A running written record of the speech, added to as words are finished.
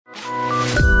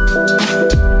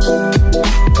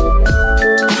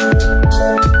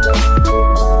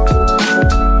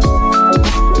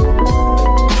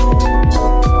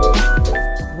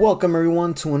Welcome,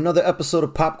 everyone, to another episode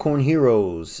of Popcorn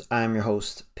Heroes. I'm your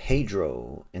host,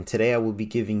 Pedro, and today I will be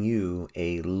giving you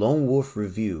a Lone Wolf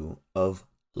review of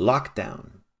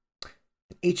Lockdown,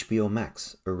 an HBO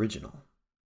Max original,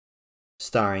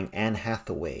 starring Anne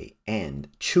Hathaway and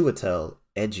Chiwetel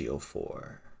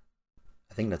Ejiofor.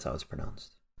 I think that's how it's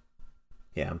pronounced.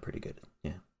 Yeah, I'm pretty good.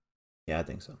 Yeah, I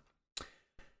think so.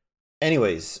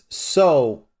 Anyways,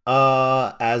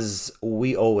 as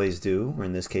we always do, or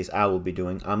in this case I will be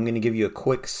doing, I'm going to give you a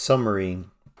quick summary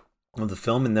of the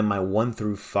film and then my 1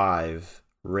 through 5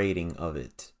 rating of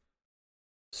it.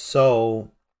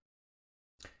 So,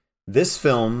 this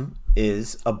film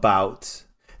is about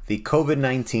the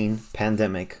COVID-19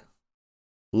 pandemic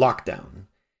lockdown,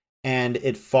 and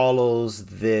it follows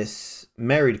this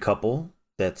married couple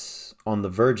that's on the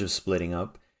verge of splitting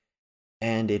up,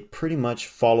 and it pretty much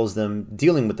follows them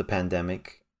dealing with the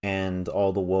pandemic and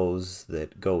all the woes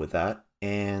that go with that,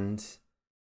 and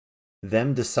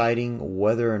them deciding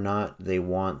whether or not they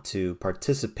want to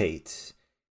participate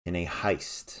in a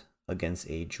heist against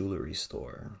a jewelry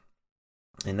store.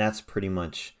 And that's pretty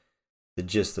much the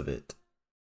gist of it.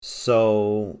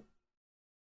 So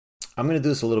I'm going to do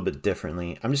this a little bit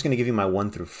differently. I'm just going to give you my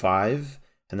 1 through 5,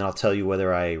 and then I'll tell you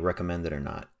whether I recommend it or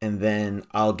not. And then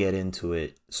I'll get into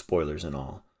it, spoilers and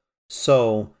all.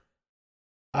 So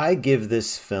I give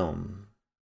this film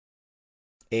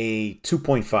a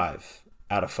 2.5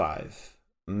 out of 5,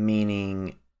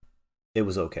 meaning it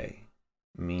was okay,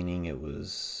 meaning it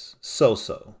was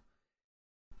so-so.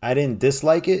 I didn't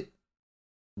dislike it,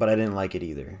 but I didn't like it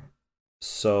either.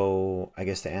 So I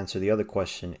guess to answer the other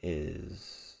question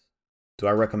is, do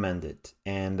I recommend it?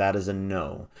 And that is a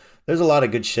no. There's a lot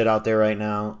of good shit out there right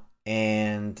now,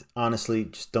 and honestly,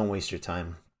 just don't waste your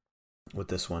time with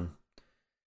this one.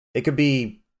 It could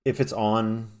be, if it's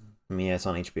on, I mean, yeah, it's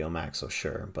on HBO Max, so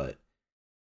sure. But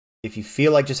if you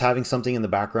feel like just having something in the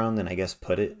background, then I guess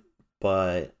put it.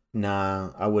 But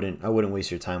nah, I wouldn't waste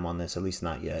your time on this, at least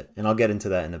not yet. And I'll get into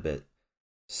that in a bit.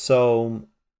 So,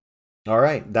 all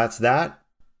right, that's that.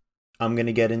 I'm going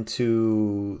to get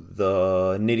into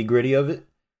the nitty gritty of it,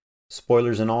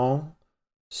 spoilers and all.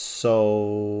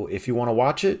 So if you want to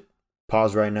watch it,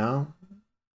 pause right now,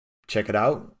 check it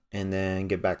out, and then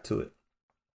get back to it.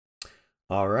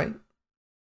 All right.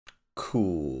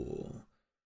 Cool.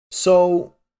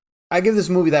 So I give this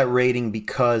movie that rating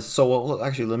because,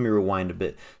 actually, let me rewind a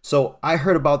bit. So I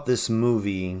heard about this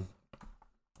movie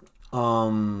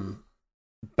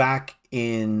back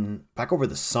over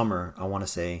the summer, I want to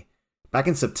say. Back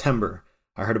in September,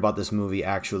 I heard about this movie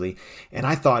actually, and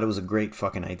I thought it was a great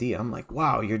fucking idea. I'm like,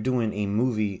 wow, you're doing a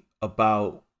movie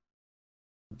about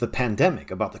the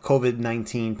pandemic, about the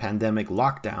COVID-19 pandemic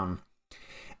lockdown,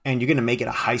 and you're gonna make it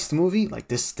a heist movie? Like,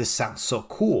 this sounds so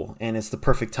cool, and it's the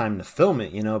perfect time to film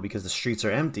it, because the streets are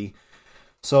empty.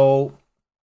 So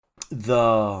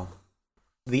the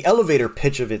elevator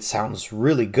pitch of it sounds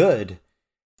really good,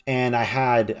 and I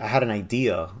had an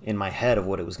idea in my head of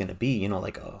what it was gonna be,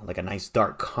 like a nice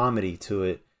dark comedy to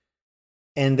it.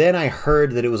 And then I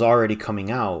heard that it was already coming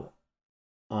out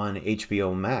on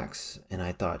HBO Max, and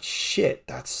I thought, shit,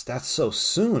 that's so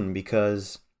soon,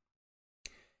 because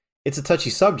it's a touchy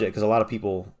subject, because a lot of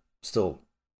people still,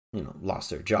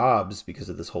 lost their jobs because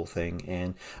of this whole thing.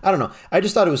 And I don't know. I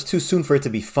just thought it was too soon for it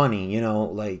to be funny.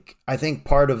 I think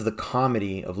part of the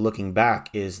comedy of looking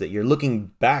back is that you're looking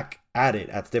back at it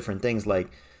at different things. Like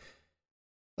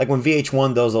when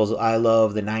VH1 does those, I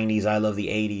love the 90s, I love the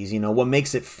 80s, what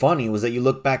makes it funny was that you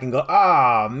look back and go,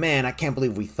 man, I can't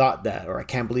believe we thought that, or I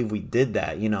can't believe we did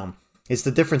that. It's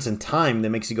the difference in time that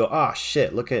makes you go,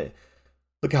 shit, look at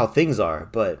how things are.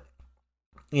 But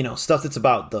stuff that's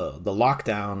about the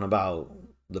lockdown, about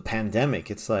the pandemic,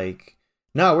 it's like,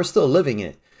 no, we're still living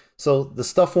it. So the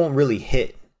stuff won't really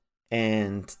hit.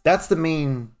 And that's the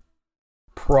main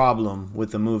problem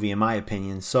with the movie, in my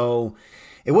opinion. So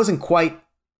it wasn't quite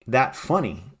that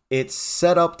funny. It's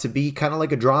set up to be kind of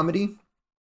like a dramedy,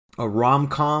 a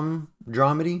rom-com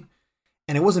dramedy.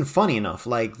 And it wasn't funny enough.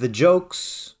 Like, the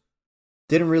jokes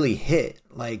didn't really hit.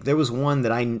 Like, there was one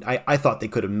that I thought they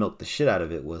could have milked the shit out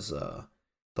of. It was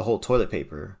the whole toilet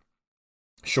paper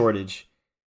shortage,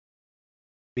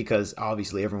 because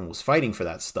obviously everyone was fighting for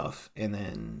that stuff. And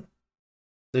then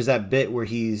there's that bit where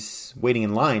he's waiting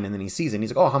in line, and then he sees it, and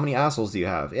he's like, oh, how many assholes do you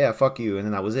have? Yeah, fuck you. And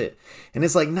then that was it. And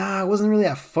it's like, nah, it wasn't really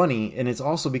that funny. And it's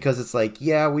also because it's like,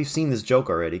 yeah, we've seen this joke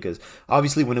already, because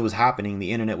obviously when it was happening,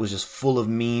 the internet was just full of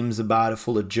memes about it,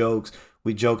 full of jokes.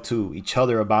 We joked to each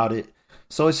other about it.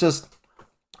 So it's just,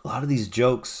 a lot of these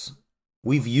jokes,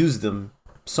 we've used them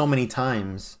so many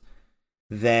times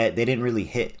that they didn't really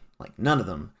hit. Like, none of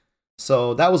them.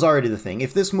 So that was already the thing.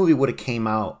 If this movie would have came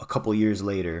out a couple years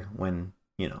later, when,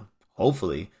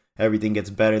 hopefully everything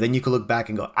gets better, then you could look back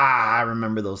and go, I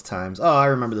remember those times. Oh, I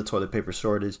remember the toilet paper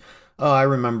shortage. Oh, I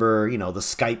remember, the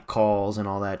Skype calls and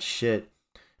all that shit.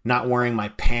 Not wearing my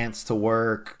pants to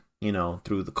work,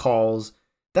 through the calls.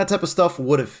 That type of stuff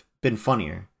would have been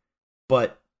funnier.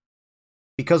 But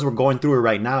because we're going through it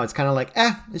right now, it's kind of like,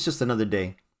 it's just another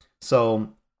day.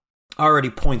 So already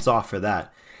points off for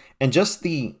that. And just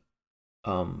the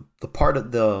part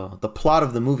of the plot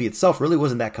of the movie itself really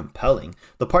wasn't that compelling.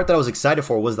 The part that I was excited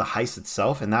for was the heist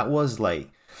itself, and that was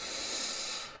like,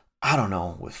 I don't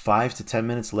know, with 5 to 10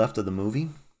 minutes left of the movie.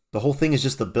 The whole thing is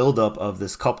just the buildup of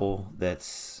this couple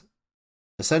that's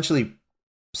essentially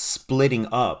splitting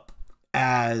up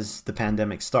as the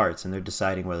pandemic starts, and they're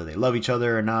deciding whether they love each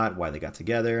other or not, why they got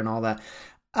together and all that.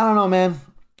 I don't know, man.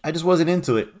 I just wasn't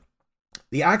into it.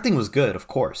 The acting was good, of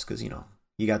course, because, you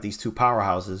got these two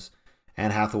powerhouses,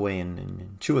 Anne Hathaway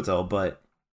and Chiwetel, but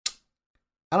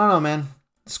I don't know, man.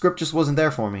 The script just wasn't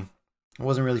there for me. I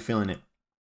wasn't really feeling it.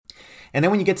 And then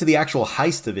when you get to the actual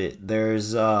heist of it,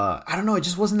 there's, I don't know, it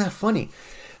just wasn't that funny.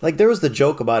 Like, there was the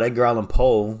joke about Edgar Allan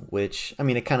Poe, which, I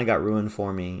mean, it kind of got ruined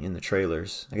for me in the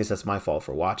trailers. I guess that's my fault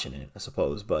for watching it, I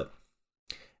suppose. But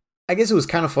I guess it was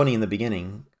kind of funny in the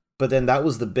beginning. But then that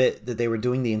was the bit that they were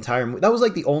doing the entire movie. That was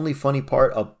like the only funny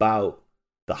part about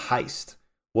the heist,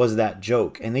 was that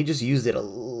joke. And they just used it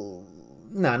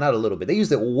not a little bit. They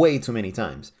used it way too many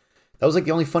times. That was like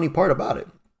the only funny part about it.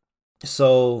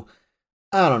 So,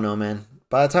 I don't know, man.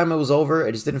 By the time it was over,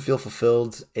 it just didn't feel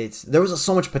fulfilled. There was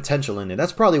so much potential in it.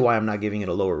 That's probably why I'm not giving it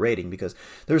a lower rating, because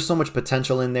there's so much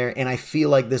potential in there, and I feel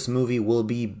like this movie will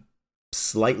be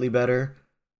slightly better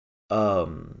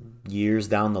years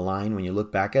down the line when you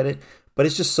look back at it. But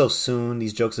it's just so soon.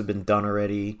 These jokes have been done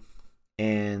already.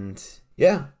 And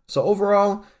yeah, so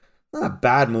overall, not a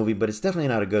bad movie, but it's definitely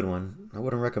not a good one. I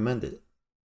wouldn't recommend it.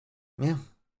 Yeah,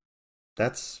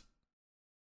 that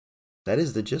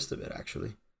is the gist of it,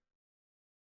 actually.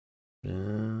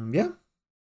 Yeah,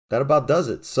 that about does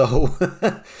it. So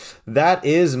that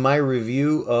is my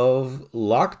review of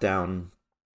Lockdown,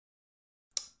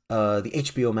 the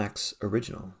HBO Max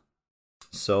original.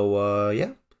 So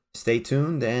yeah, stay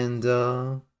tuned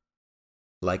and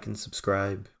like and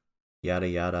subscribe, yada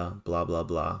yada, blah blah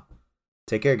blah.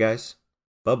 Take care, guys.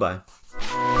 Bye bye.